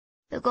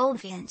The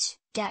Goldfinch,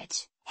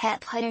 Dutch,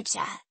 Het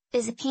Puttertje,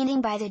 is a painting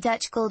by the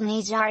Dutch Golden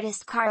Age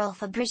artist Karel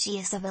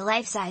Fabricius of a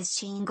life-size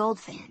chain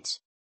goldfinch.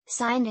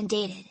 Signed and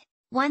dated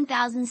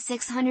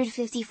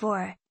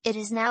 1654, it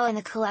is now in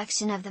the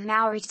collection of the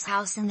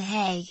Mauritshuis in The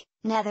Hague,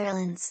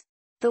 Netherlands.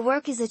 The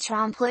work is a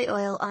trompe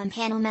l'oeil on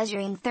panel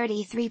measuring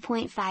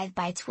 33.5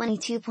 by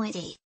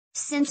 22.8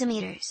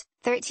 centimeters,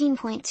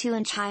 13.2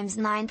 in x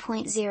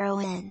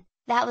 9.0 in,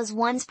 that was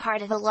once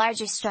part of a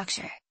larger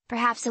structure,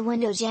 perhaps a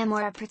window jamb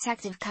or a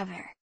protective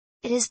cover.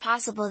 It is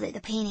possible that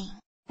the painting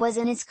was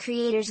in its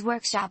creator's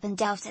workshop in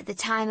Delft at the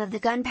time of the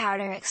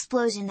gunpowder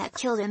explosion that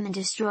killed him and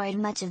destroyed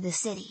much of the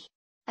city.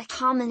 A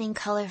common and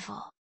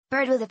colorful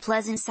bird with a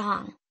pleasant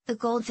song, the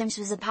goldfinch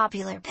was a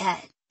popular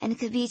pet, and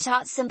could be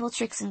taught simple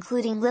tricks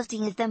including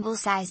lifting a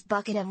thimble-sized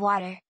bucket of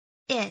water.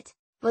 It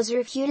was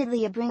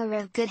reputedly a bringer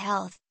of good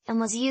health, and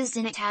was used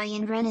in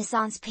Italian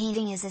Renaissance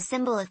painting as a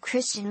symbol of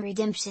Christian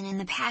redemption and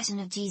the Passion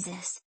of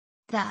Jesus.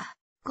 The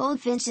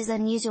goldfinch is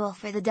unusual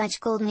for the Dutch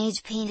Golden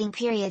Age painting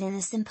period in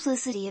the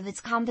simplicity of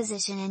its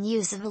composition and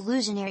use of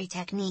illusionary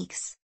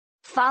techniques.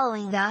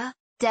 Following the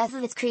death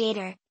of its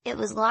creator, it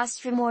was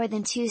lost for more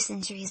than 2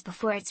 centuries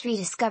before its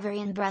rediscovery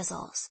in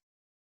Brussels.